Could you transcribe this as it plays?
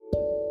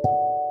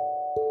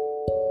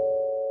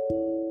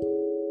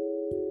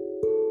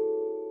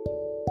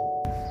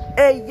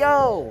Hey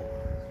yo,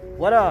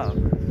 what up?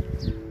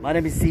 My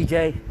name is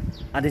CJ,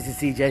 and this is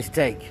CJ's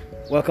Take.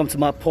 Welcome to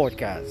my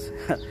podcast.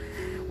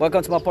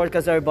 Welcome to my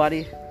podcast,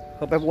 everybody.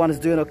 Hope everyone is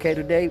doing okay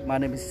today. My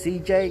name is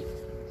CJ,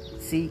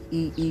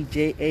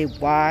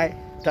 CEEJAY.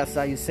 That's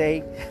how you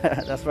say.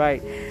 That's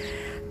right,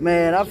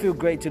 man. I feel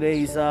great today.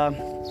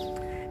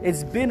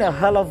 It's been a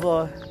hell of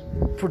a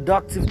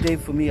productive day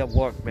for me at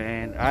work,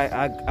 man.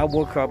 I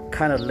woke up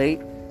kind of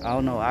late. I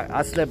don't know.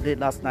 I slept late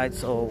last night,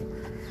 so.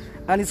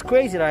 And it's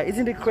crazy, right?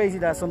 Isn't it crazy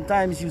that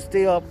sometimes you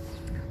stay up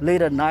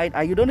late at night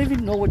and you don't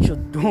even know what you're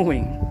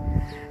doing,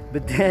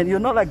 but then you're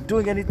not like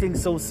doing anything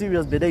so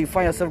serious, but then you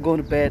find yourself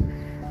going to bed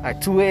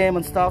at 2 a.m.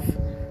 and stuff.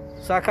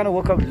 So I kind of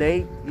woke up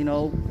late,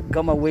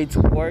 got my way to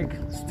work,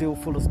 still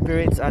full of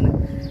spirits.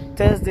 And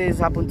Thursdays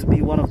happen to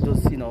be one of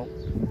those,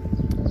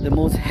 the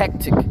most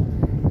hectic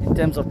in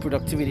terms of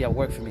productivity at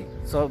work for me.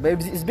 So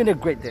it's been a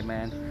great day,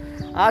 man.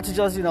 I had to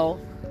just,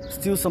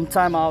 steal some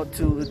time out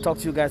to talk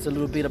to you guys a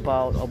little bit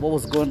about what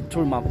was going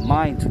through my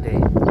mind today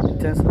in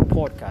terms of the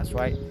podcast,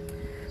 right?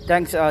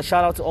 Thanks, shout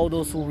out to all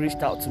those who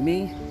reached out to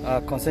me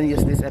concerning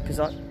yesterday's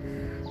episode.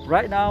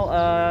 Right now,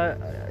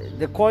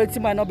 the quality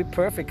might not be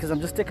perfect because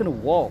I'm just taking a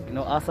walk,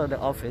 outside the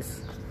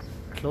office,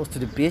 close to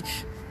the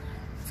beach,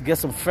 to get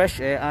some fresh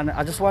air, and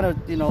I just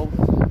want to,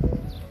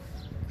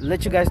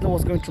 let you guys know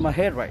what's going through my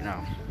head right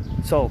now.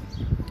 So,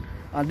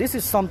 this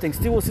is something,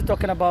 still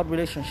talking about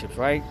relationships,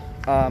 right?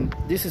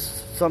 This is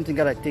something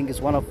that I think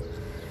is one of,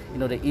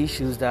 the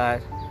issues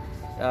that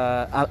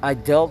I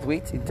dealt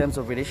with in terms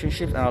of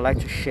relationships, and I'd like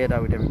to share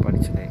that with everybody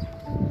today.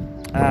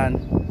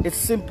 And it's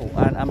simple,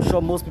 and I'm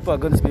sure most people are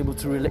going to be able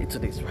to relate to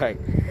this, right?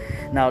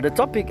 Now, the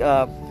topic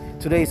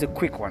today is a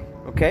quick one,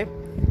 okay?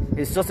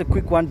 It's just a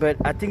quick one, but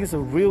I think it's a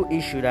real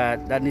issue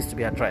that needs to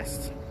be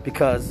addressed,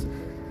 because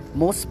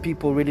most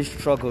people really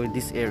struggle in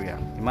this area,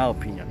 in my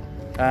opinion.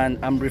 And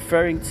I'm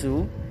referring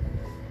to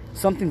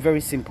something very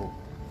simple: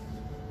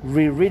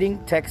 rereading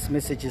text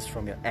messages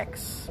from your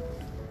ex.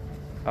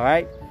 All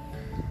right,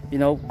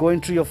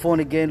 going through your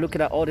phone again,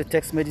 looking at all the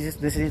text messages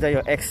that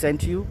your ex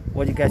sent you,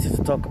 what you guys used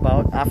to talk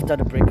about after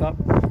the breakup.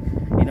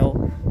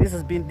 This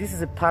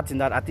is a pattern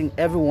that I think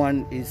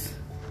everyone is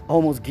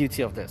almost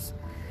guilty of. There's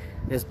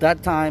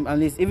that time, at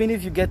least, even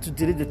if you get to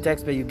delete the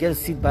text, but you get to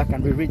sit back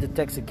and reread the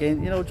text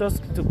again,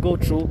 just to go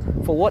through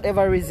for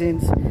whatever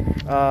reasons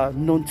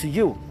known to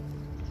you.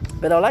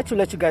 But I'd like to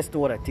let you guys know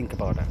what I think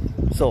about that.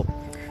 So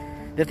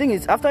the thing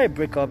is, after a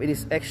breakup, it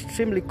is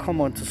extremely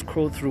common to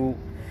scroll through,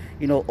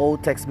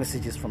 old text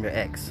messages from your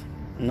ex.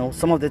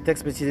 Some of the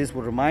text messages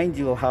will remind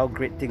you of how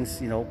great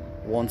things,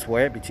 once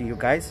were between you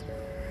guys.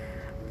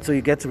 So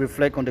you get to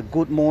reflect on the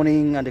good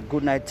morning and the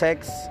good night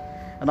texts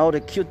and all the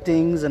cute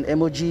things and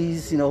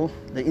emojis,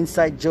 the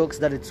inside jokes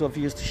that the two of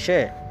you used to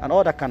share and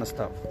all that kind of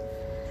stuff.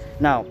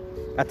 Now,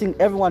 I think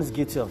everyone is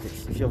guilty of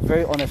this, if you're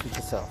very honest with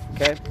yourself,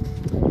 okay?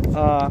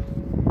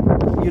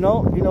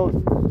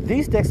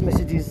 These text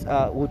messages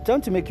will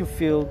tend to make you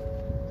feel,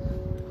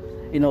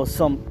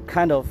 some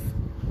kind of,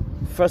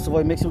 first of all,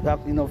 it makes you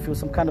feel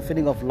some kind of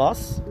feeling of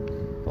loss,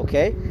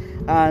 okay?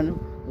 And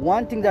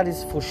one thing that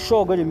is for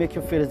sure going to make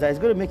you feel is that it's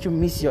going to make you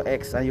miss your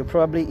ex, and you'll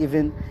probably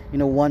even,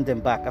 want them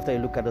back after you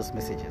look at those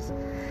messages.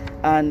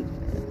 And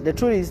the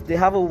truth is, they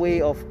have a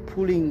way of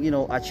pulling,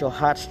 at your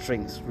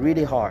heartstrings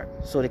really hard.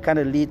 So they kind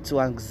of lead to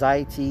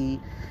anxiety,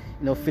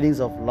 feelings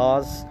of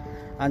loss,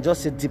 and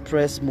just a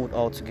depressed mood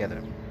altogether.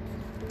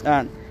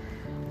 And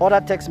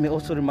other texts may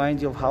also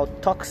remind you of how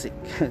toxic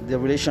the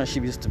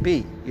relationship used to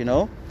be,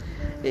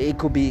 It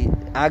could be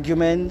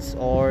arguments,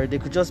 or they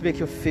could just make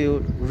you feel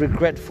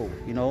regretful,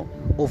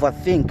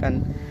 overthink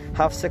and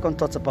have second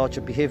thoughts about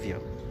your behavior.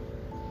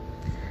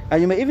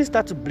 And you may even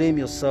start to blame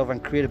yourself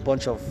and create a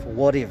bunch of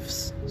what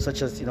ifs,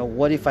 such as,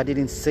 what if I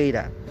didn't say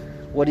that?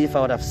 What if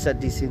I would have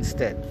said this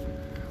instead?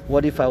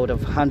 What if I would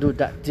have handled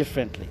that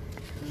differently?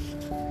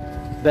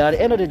 But at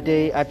the end of the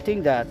day, I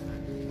think that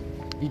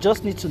you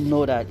just need to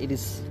know that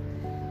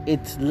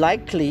it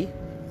likely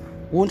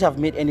won't have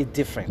made any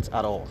difference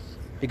at all,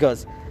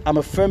 because I'm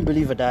a firm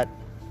believer that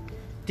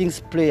things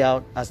play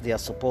out as they are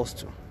supposed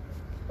to.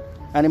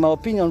 And in my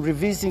opinion,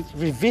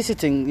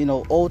 revisiting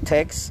old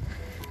texts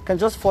can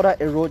just further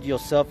erode your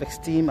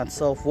self-esteem and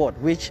self-worth,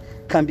 which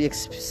can be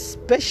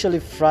especially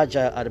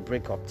fragile at the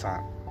breakup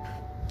time.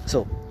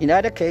 So in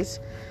either case,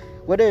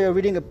 whether you're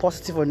reading a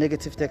positive or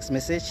negative text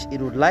message, it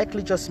would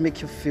likely just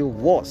make you feel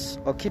worse,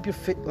 or keep your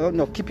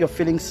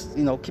feelings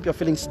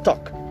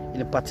stuck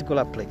in a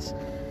particular place.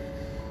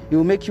 It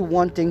will make you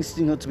want things,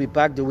 to be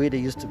back the way they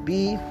used to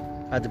be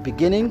at the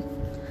beginning,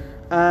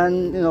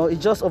 and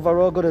it's just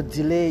overall going to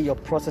delay your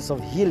process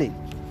of healing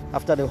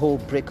after the whole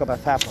breakup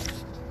has happened.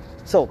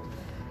 So,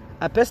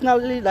 I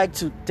personally like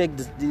to take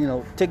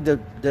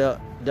the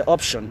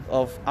option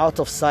of out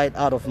of sight,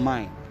 out of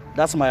mind.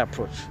 That's my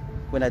approach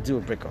when I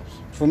do breakups.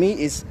 For me,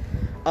 it's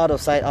out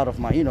of sight, out of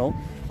mind.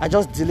 I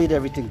just delete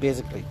everything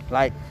basically.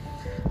 Like,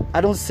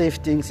 I don't save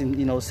things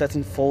in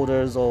certain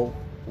folders or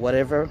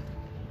whatever.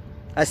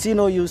 I see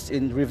no use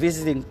in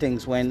revisiting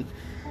things when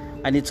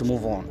I need to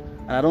move on.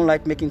 and I don't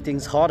like making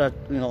things harder,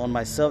 on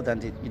myself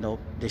than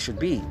they should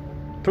be.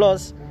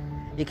 Plus,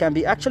 it can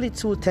be actually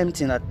too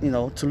tempting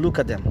to look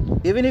at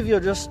them, even if you're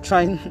just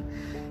trying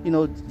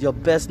your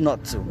best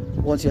not to.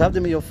 Once you have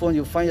them in your phone,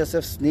 you find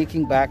yourself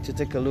sneaking back to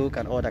take a look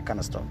and all that kind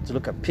of stuff, to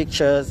look at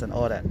pictures and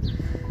all that.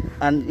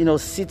 And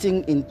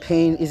sitting in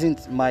pain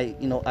isn't my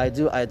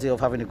ideal idea of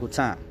having a good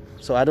time.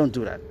 So I don't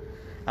do that.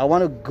 I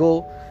want to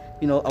go,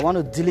 I want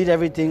to delete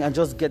everything and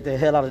just get the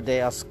hell out of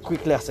there as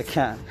quickly as I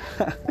can.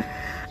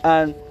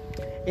 And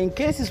in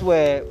cases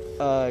where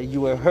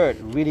you were hurt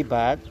really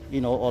bad,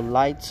 or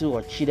lied to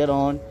or cheated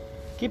on,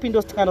 keeping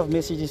those kind of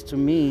messages to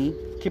me,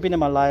 keeping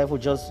them alive will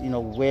just,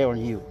 wear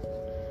on you.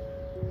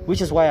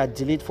 Which is why I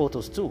delete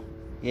photos too.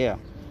 Yeah.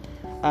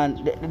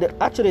 And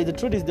actually, the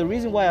truth is, the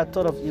reason why I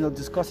thought of,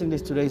 discussing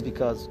this today is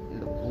because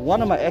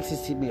one of my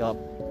exes hit me up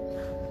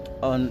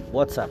on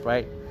WhatsApp,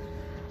 right?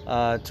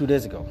 2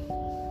 days ago.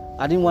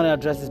 I didn't want to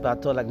address this, but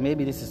I thought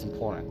maybe this is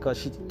important, because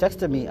she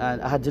texted me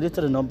and I had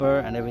deleted the number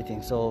and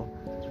everything. So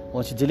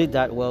once you delete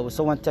that, well, when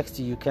someone texts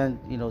you, you can't,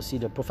 see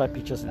the profile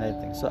pictures and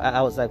everything. So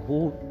I was like,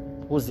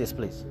 who's this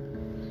place?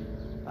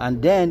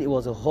 And then it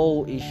was a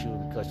whole issue,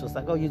 because she was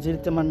like, oh, you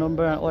deleted my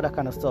number and all that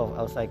kind of stuff.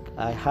 I was like,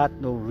 I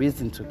had no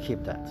reason to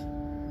keep that.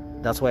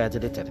 That's why I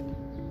deleted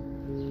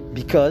it,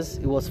 because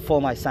it was for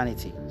my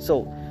sanity.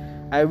 So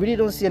I really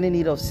don't see any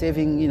need of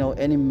saving,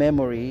 any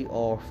memory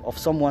of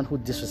someone who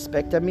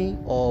disrespected me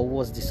or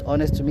was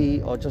dishonest to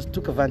me or just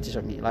took advantage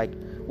of me. Like,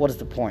 what is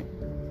the point?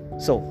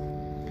 So,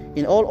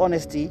 in all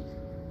honesty,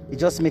 it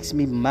just makes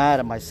me mad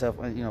at myself,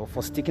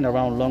 for sticking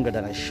around longer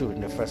than I should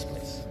in the first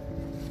place.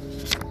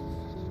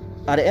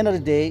 At the end of the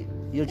day,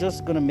 you're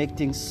just going to make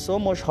things so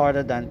much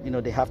harder than,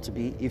 they have to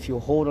be if you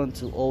hold on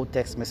to old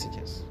text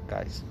messages,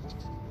 guys.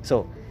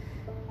 So,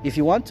 if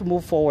you want to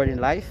move forward in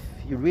life,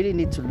 you really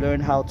need to learn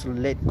how to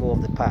let go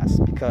of the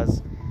past,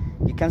 because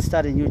you can't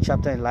start a new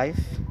chapter in life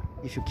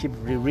if you keep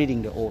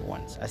rereading the old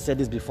ones. I said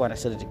this before and I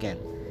said it again.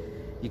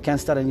 You can't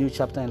start a new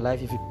chapter in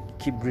life if you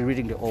keep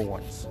rereading the old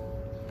ones.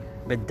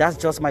 But that's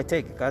just my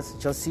take, guys.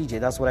 Just CJ,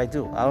 that's what I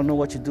do. I don't know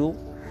what you do.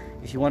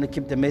 If you want to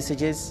keep the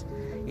messages,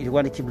 if you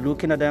want to keep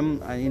looking at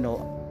them, and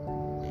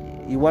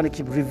you want to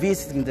keep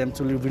revisiting them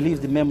to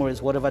relieve the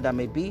memories, whatever that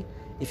may be,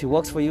 if it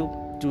works for you,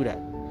 do that.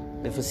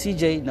 But for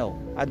CJ, no.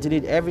 I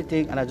delete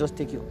everything and I just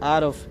take you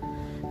out of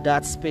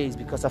that space,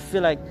 because I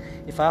feel like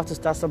if I have to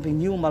start something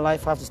new in my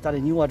life, I have to start a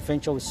new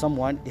adventure with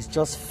someone, it's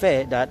just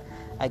fair that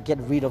I get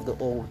rid of the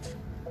old,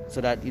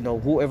 so that,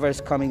 whoever is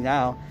coming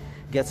now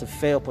gets a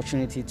fair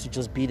opportunity to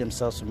just be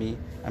themselves with me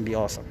and be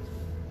awesome.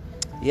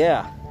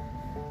 Yeah.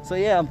 So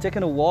yeah, I'm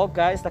taking a walk,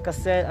 guys, like I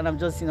said, and I'm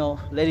just,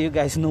 letting you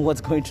guys know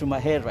what's going through my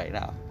head right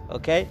now.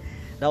 Okay?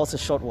 That was a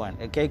short one.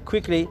 Okay,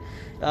 quickly,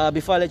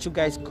 before I let you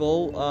guys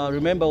go,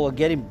 remember we're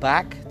getting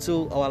back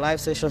to our live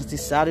sessions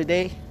this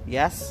Saturday.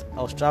 Yes,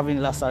 I was traveling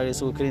last Saturday,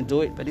 so we couldn't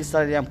do it. But this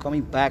Saturday, I'm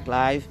coming back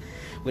live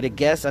with a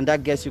guest, and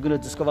that guest, you're going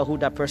to discover who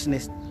that person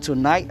is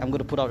tonight. I'm going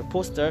to put out a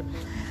poster,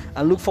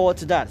 and look forward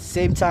to that.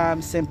 Same time,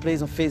 same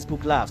place on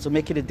Facebook Live. So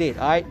make it a date,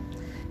 all right?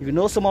 If you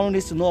know someone who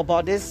needs to know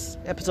about this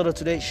episode of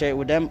today, share it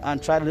with them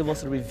and try to leave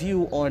us a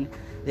review on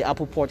the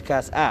Apple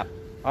Podcast app.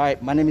 All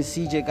right, my name is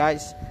CJ,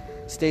 guys.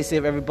 Stay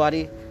safe,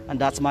 everybody, and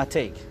that's my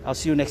take. I'll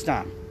see you next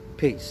time.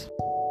 Peace.